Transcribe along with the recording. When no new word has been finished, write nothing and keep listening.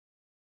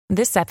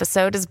This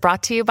episode is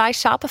brought to you by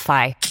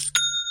Shopify.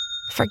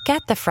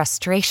 Forget the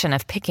frustration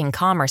of picking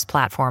commerce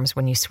platforms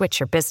when you switch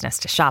your business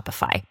to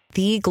Shopify,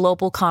 the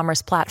global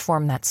commerce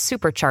platform that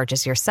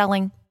supercharges your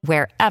selling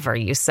wherever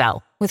you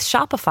sell. With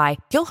Shopify,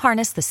 you'll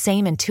harness the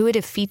same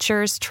intuitive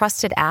features,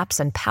 trusted apps,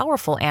 and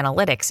powerful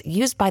analytics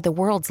used by the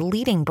world's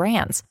leading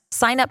brands.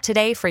 Sign up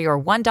today for your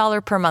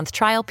 $1 per month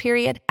trial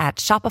period at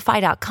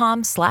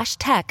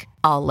shopify.com/tech,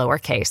 all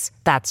lowercase.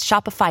 That's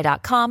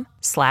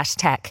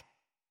shopify.com/tech.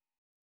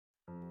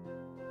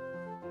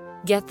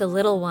 Get the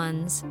little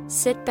ones,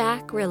 sit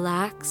back,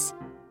 relax,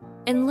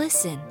 and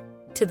listen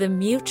to the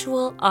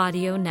Mutual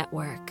Audio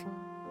Network.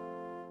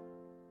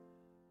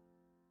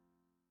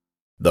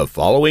 The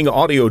following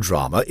audio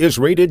drama is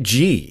rated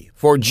G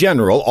for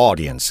general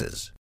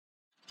audiences.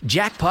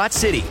 Jackpot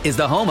City is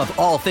the home of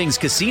all things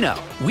casino.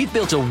 We've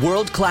built a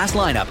world-class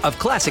lineup of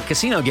classic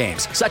casino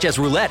games, such as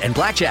roulette and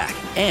blackjack,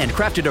 and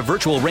crafted a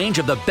virtual range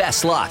of the best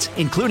slots,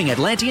 including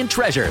Atlantean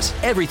treasures.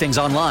 Everything's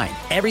online,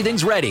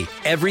 everything's ready,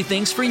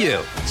 everything's for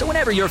you. So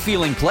whenever you're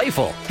feeling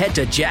playful, head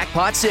to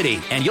Jackpot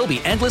City, and you'll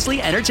be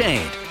endlessly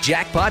entertained.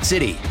 Jackpot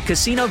City,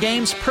 casino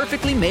games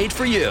perfectly made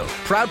for you.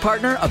 Proud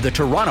partner of the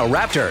Toronto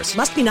Raptors.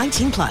 Must be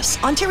 19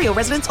 plus. Ontario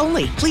residents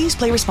only. Please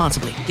play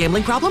responsibly.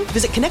 Gambling problem?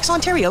 Visit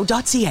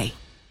connectsontario.ca.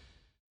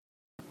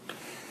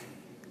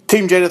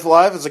 Team Jadith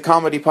Live is a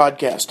comedy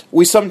podcast.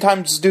 We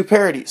sometimes do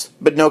parodies,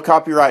 but no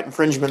copyright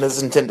infringement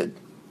is intended.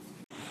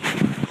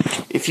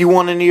 If you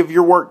want any of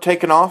your work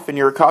taken off and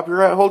you're a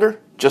copyright holder,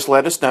 just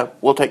let us know.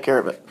 We'll take care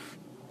of it. I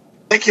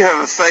think you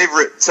have a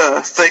favorite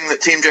thing that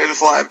Team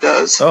Jadith Live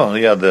does. Oh,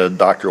 yeah, the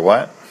Dr.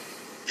 What?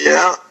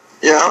 Yeah.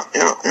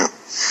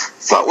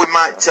 Thought we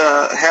might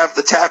have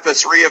the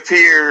Tapas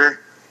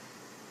reappear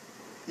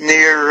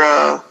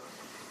near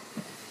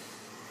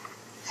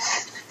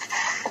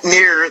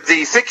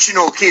the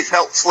fictional Keith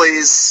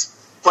Helpsley's,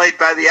 played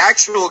by the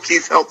actual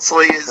Keith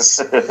Helpsley's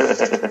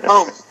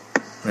home.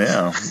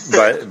 Yeah,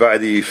 by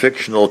the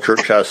fictional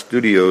Church House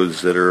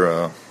Studios that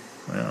are,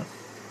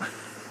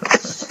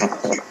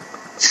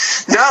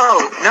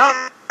 No,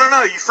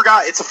 you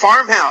forgot. It's a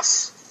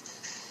farmhouse.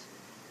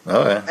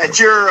 Oh, yeah. At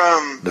your,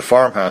 the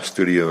farmhouse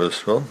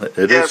studios. Well,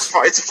 it is.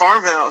 It's a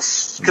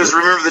farmhouse, because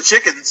remember the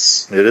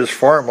chickens. It is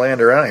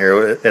farmland around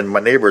here, and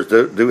my neighbors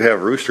do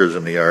have roosters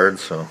in the yard,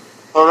 so.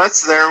 Well,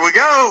 there we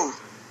go.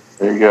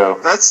 There you go.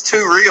 That's too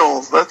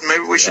real.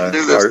 Maybe we should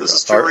do this. This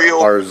is too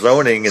real. Our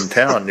zoning in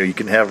town, you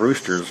can have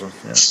roosters.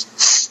 Yeah.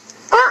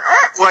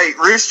 Wait,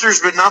 roosters,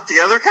 but not the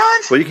other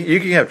kind? Well,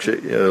 you can have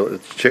chickens.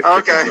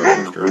 Okay.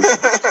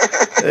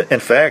 In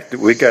fact,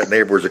 we got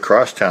neighbors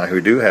across town who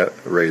do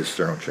raise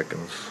their own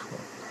chickens.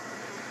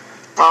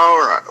 All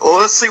right. Well,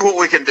 let's see what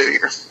we can do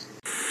here.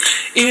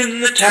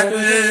 In the Tapas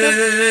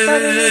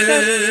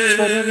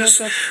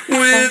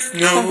with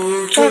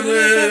no toilet.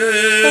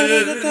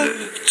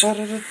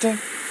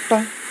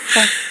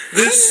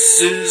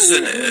 This is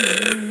an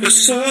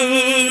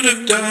episode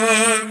of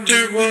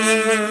Dr.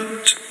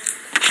 What?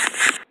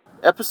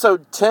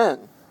 Episode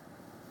 10.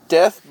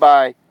 Death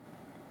by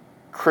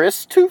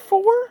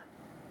Christopher?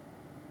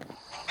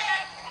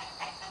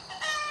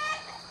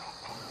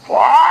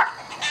 What?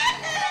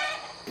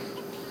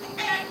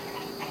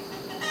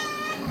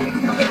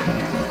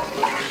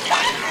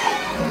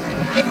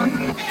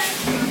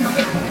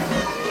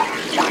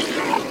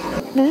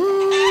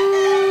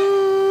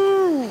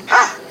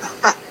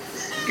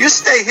 You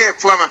stay here,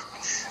 Plummer.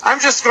 I'm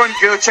just going to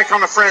go check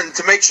on a friend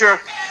to make sure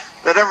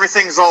that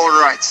everything's all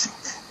right.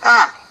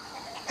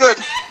 Good.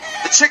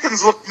 The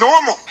chickens look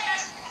normal.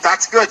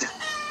 That's good.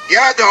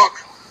 Yeah, dog.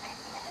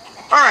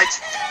 All right,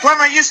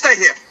 Plummer, you stay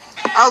here.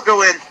 I'll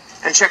go in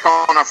and check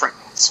on our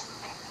friends.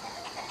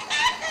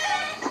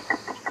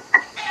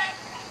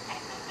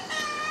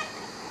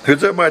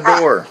 Who's at my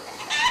door?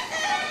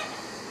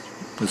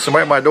 Is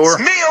somebody at my door?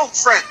 It's me, old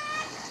friend.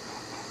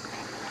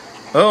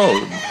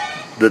 Oh,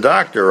 the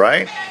doctor,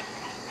 right?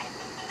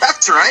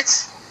 That's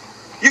right.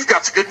 You've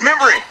got a good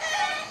memory.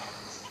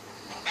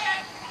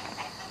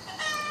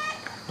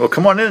 Well,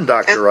 come on in,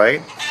 Dr.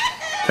 Wright.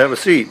 Have a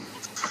seat.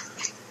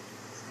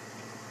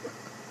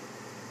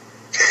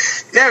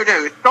 No,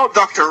 it's not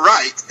Dr.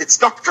 Wright. It's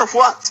Dr.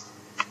 What?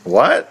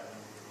 What?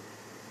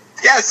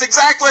 Yes,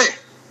 exactly.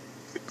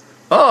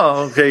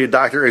 Oh, okay,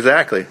 Doctor,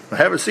 exactly.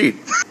 Have a seat.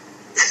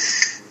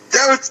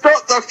 No, it's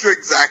not Dr.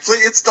 Exactly.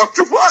 It's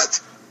Dr. What?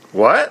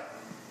 What?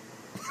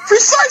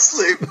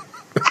 Precisely.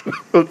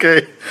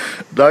 Okay,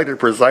 Doctor,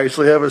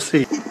 precisely, have a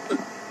seat.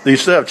 Do you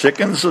still have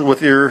chickens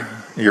with your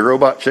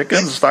robot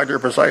chickens, Doctor,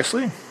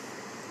 precisely?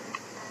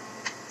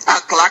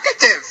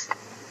 Clockative.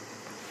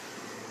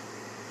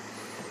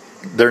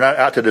 They're not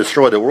out to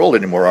destroy the world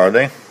anymore, are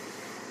they?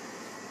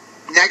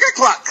 Nega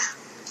cluck.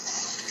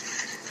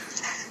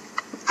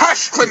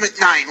 Hush, Clement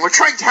 9. We're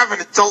trying to have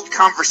an adult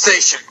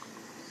conversation.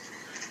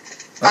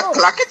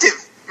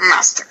 Clockative,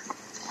 master.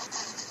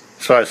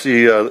 So I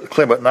see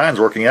Clement 9's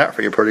working out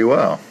for you pretty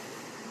well.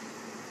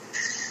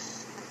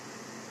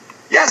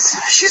 Yes,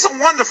 she's a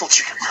wonderful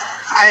chicken.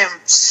 I am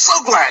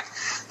so glad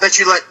that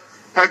you let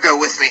her go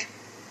with me.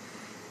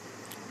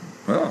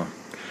 Oh.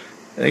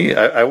 Hey,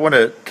 I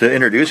wanted to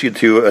introduce you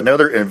to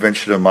another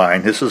invention of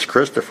mine. This is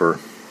Christopher.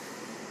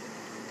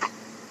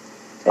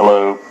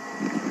 Hello.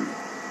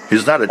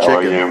 He's not a chicken. How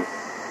are you?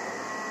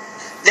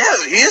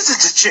 No, he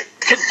isn't a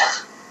chicken.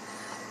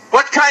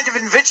 What kind of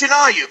invention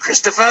are you,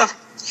 Christopher?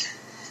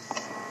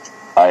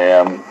 I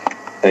am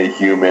a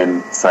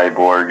human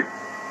cyborg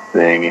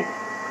thing,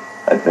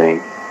 I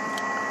think.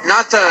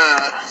 Not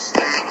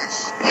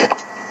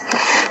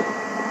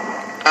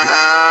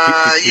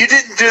you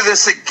didn't do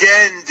this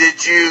again,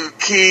 did you,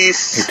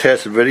 Keith? He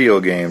tests video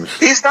games.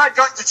 He's not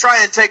going to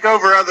try and take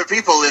over other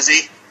people, is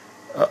he?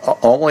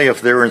 Only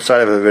if they're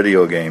inside of a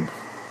video game.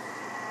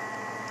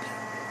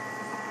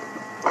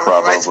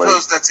 Probably. I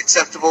suppose that's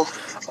acceptable.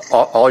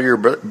 All your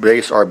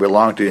base are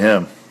belong to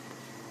him.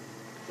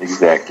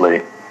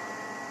 Exactly.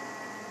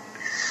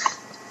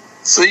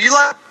 So you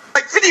like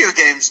video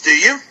games, do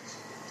you?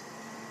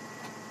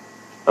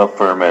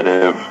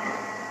 Affirmative.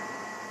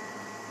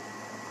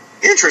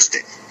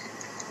 Interesting.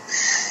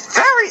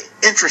 Very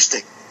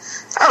interesting.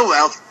 Oh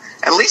well,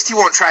 at least he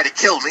won't try to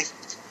kill me.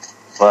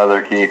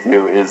 Father Keith,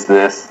 who is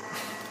this?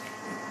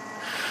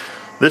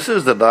 This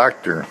is the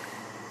doctor.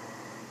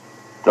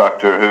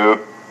 Doctor Who?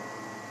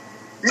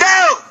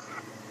 No!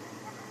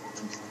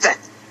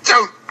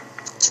 Don't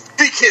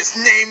speak his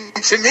name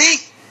to me.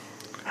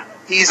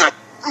 He's a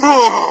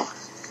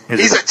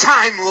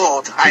Time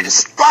Lord. I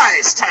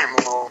despise Time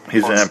Lord.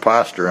 He's an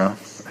imposter, huh?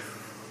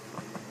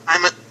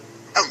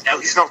 Oh no,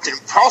 he's not an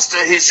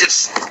imposter. He's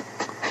just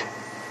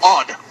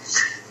odd.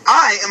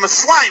 I am a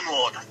Slime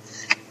Lord.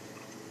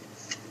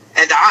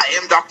 And I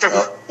am Dr.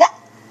 What?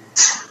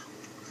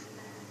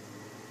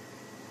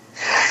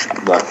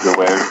 Dr.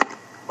 Ware?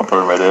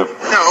 Affirmative.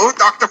 No,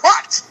 Dr.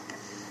 What?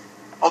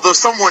 Although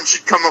someone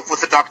should come up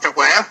with a Dr.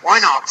 Ware. Why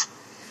not?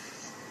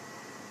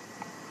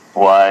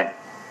 Why?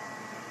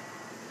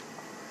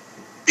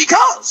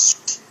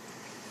 Because.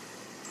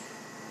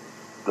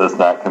 Does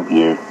not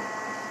compute.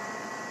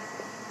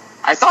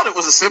 I thought it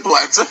was a simple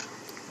answer.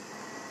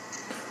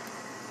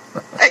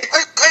 Hey.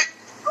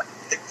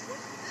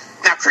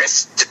 Now,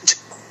 Chris,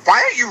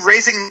 why are you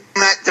raising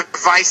that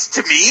device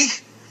to me?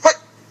 What?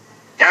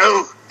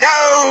 No!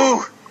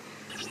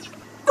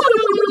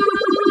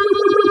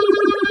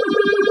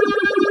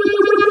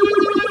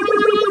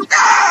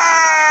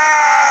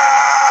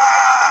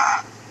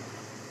 Ah!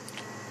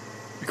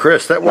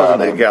 Chris, that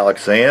wasn't a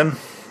Galaxian.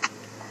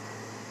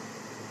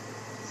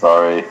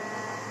 Sorry.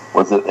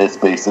 Was it a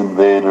Space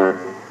Invader?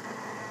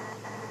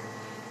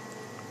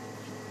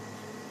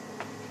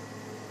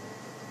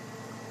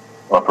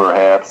 Or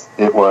perhaps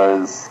it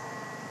was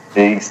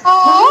a...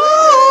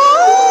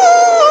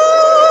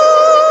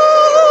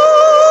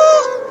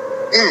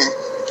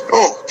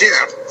 Oh,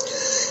 dear.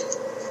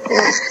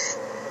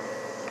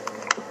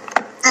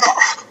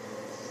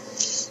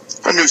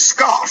 A new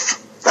scarf.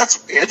 That's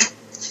weird.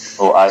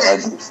 Oh, I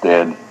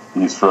understand.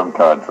 He's from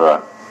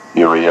Contra.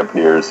 He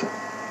reappears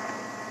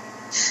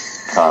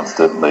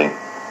constantly.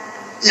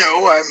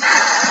 No, I'm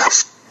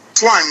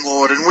Slime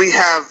Lord, and we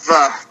have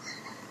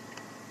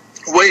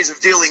ways of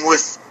dealing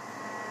with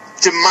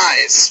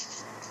demise.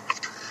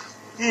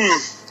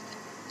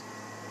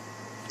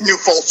 New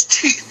false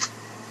teeth.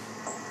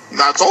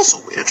 That's also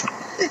weird.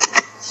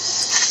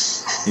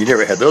 You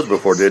never had those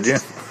before, did you?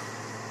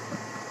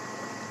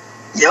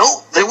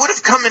 No, they would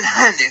have come in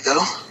handy,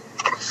 though.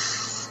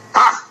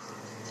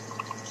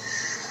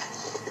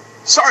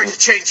 Sorry to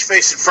change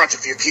face in front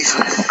of you, Keith.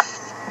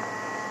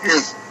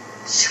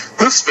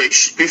 This face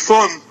should be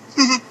fun.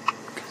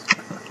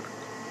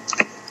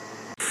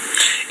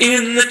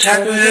 In the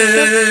TARDIS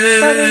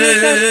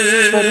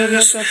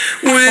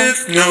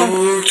with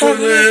no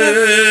toilet.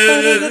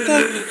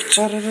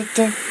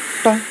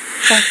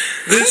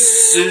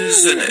 This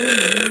is an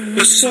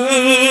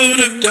episode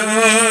of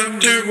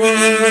Dr.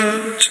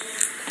 What?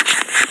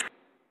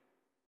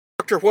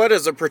 Dr. What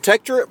is a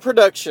Protectorate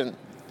production,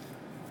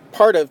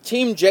 part of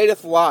Team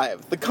Jadith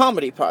Live, the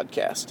comedy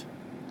podcast.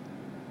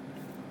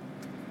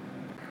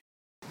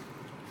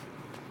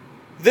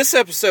 This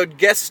episode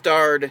guest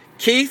starred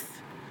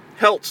Keith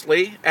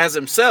Heltsley as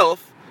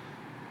himself,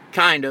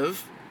 kind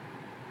of,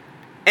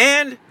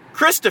 and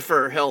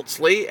Christopher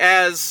Heltsley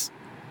as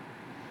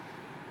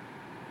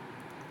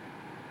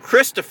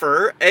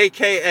Christopher,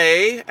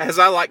 a.k.a., as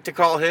I like to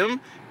call him,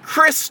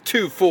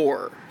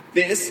 Chris24.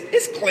 This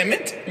is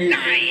Clement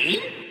 9.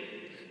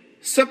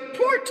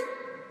 Support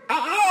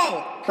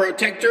all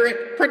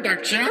Protectorate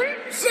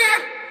productions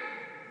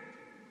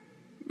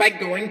by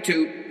going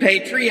to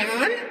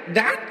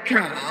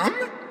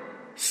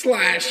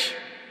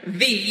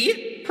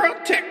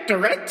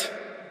patreon.com/theprotectorate.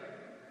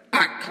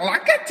 A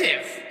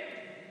clockative.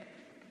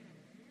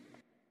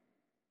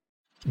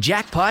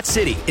 Jackpot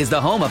City is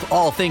the home of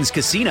all things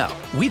casino.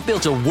 We've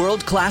built a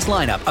world-class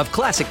lineup of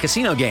classic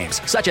casino games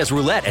such as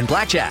roulette and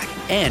blackjack,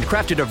 and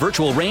crafted a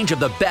virtual range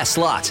of the best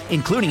slots,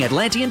 including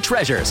Atlantean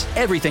Treasures.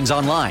 Everything's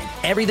online,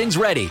 everything's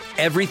ready,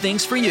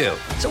 everything's for you.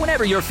 So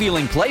whenever you're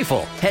feeling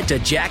playful, head to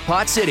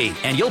Jackpot City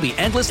and you'll be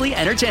endlessly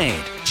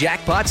entertained.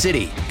 Jackpot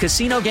City,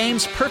 casino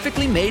games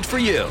perfectly made for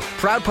you.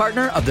 Proud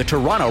partner of the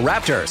Toronto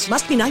Raptors.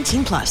 Must be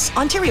 19 plus.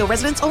 Ontario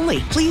residents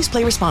only. Please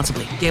play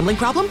responsibly. Gambling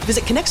problem?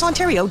 Visit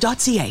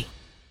connectsontario.ca.